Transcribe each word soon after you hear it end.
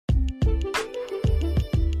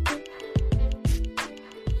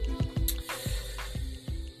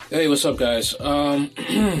Hey, what's up, guys?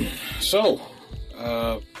 So,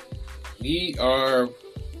 we are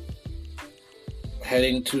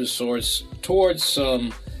heading towards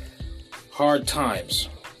some hard times.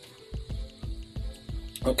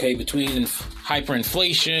 Okay, between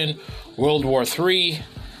hyperinflation, World War III,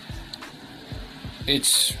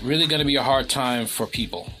 it's really going to be a hard time for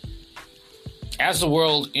people. As the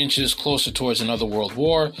world inches closer towards another world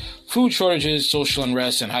war, food shortages, social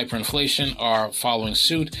unrest, and hyperinflation are following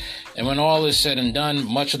suit. And when all is said and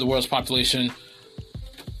done, much of the world's population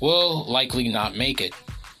will likely not make it.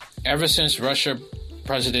 Ever since Russia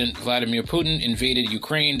President Vladimir Putin invaded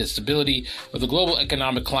Ukraine, the stability of the global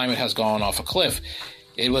economic climate has gone off a cliff.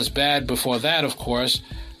 It was bad before that, of course,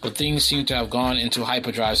 but things seem to have gone into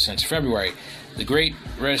hyperdrive since February. The Great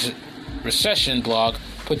Recession blog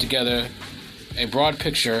put together a broad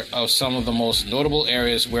picture of some of the most notable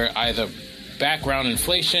areas where either background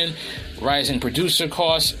inflation, rising producer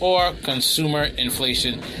costs, or consumer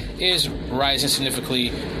inflation is rising significantly.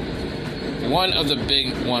 One of the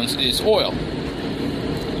big ones is oil.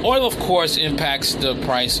 Oil, of course, impacts the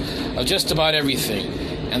price of just about everything,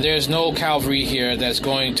 and there's no cavalry here that's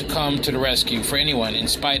going to come to the rescue for anyone in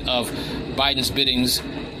spite of Biden's biddings,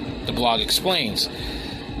 the blog explains.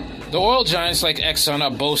 The oil giants like Exxon are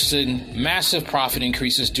boasting massive profit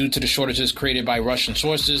increases due to the shortages created by Russian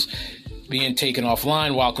sources being taken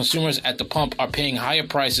offline, while consumers at the pump are paying higher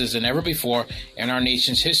prices than ever before in our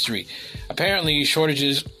nation's history. Apparently,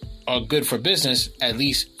 shortages are good for business, at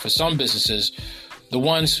least for some businesses, the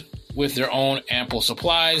ones with their own ample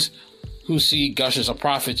supplies, who see gushes of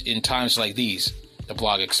profit in times like these, the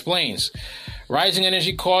blog explains. Rising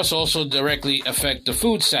energy costs also directly affect the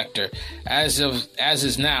food sector, as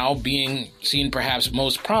is now being seen perhaps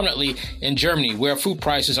most prominently in Germany, where food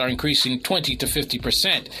prices are increasing 20 to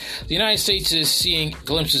 50%. The United States is seeing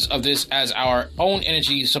glimpses of this as our own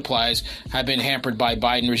energy supplies have been hampered by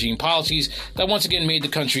Biden regime policies that once again made the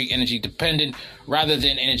country energy dependent rather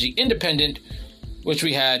than energy independent, which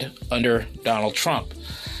we had under Donald Trump.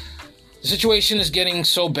 The situation is getting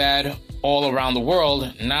so bad all around the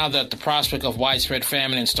world now that the prospect of widespread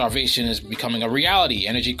famine and starvation is becoming a reality.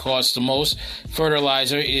 Energy costs the most,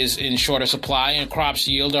 fertilizer is in shorter supply, and crops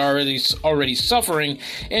yield are already suffering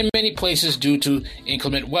in many places due to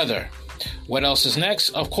inclement weather. What else is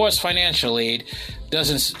next? Of course, financial aid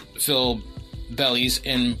doesn't fill bellies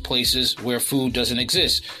in places where food doesn't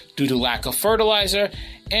exist due to lack of fertilizer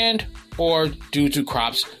and or due to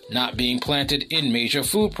crops not being planted in major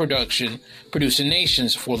food producing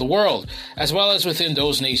nations for the world, as well as within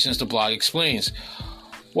those nations, the blog explains.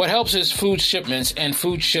 What helps is food shipments, and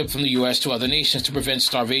food shipped from the U.S. to other nations to prevent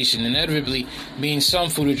starvation inevitably means some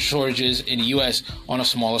food shortages in the U.S. on a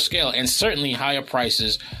smaller scale, and certainly higher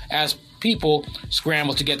prices as people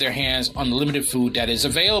scramble to get their hands on the limited food that is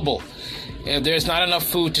available. If there's not enough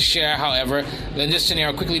food to share, however, then this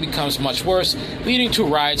scenario quickly becomes much worse, leading to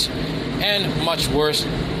riots, and much worse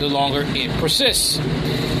the longer it persists.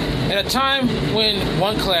 At a time when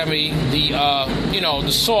one calamity,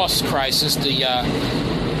 the sauce crisis, the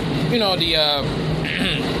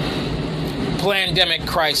pandemic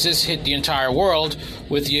crisis hit the entire world,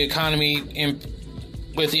 with the economic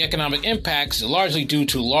impacts largely due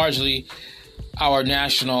to our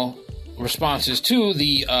national responses to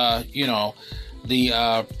the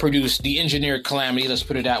engineered calamity, let's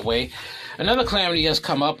put it that way. Another calamity has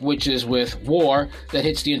come up, which is with war that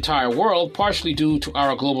hits the entire world, partially due to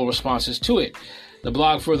our global responses to it. The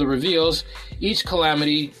blog further reveals each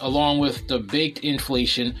calamity, along with the baked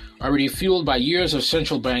inflation already fueled by years of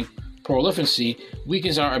central bank proliferancy,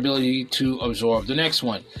 weakens our ability to absorb the next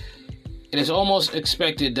one. It is almost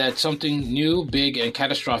expected that something new, big, and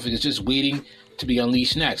catastrophic is just waiting to be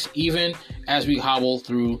unleashed next, even as we hobble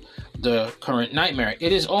through the current nightmare.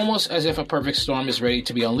 It is almost as if a perfect storm is ready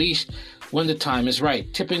to be unleashed when the time is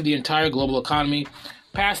right, tipping the entire global economy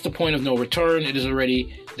past the point of no return. It is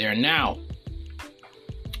already there now.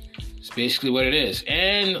 It's basically what it is.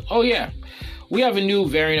 And, we have a new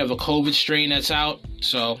variant of a COVID strain that's out.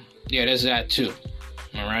 So, there's that too.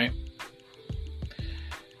 All right.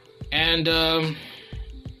 And,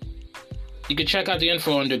 you can check out the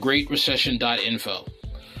info under greatrecession.info.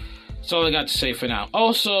 That's all I got to say for now.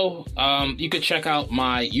 Also, you can check out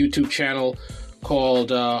my YouTube channel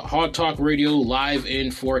called Hard Talk Radio Live in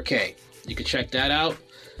 4K. You can check that out.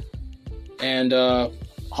 And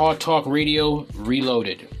Hard Talk Radio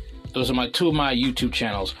Reloaded. Those are two of my YouTube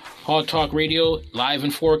channels. Hard Talk Radio Live in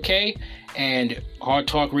 4K and Hard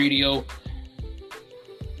Talk Radio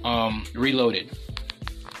Reloaded.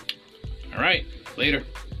 All right, later.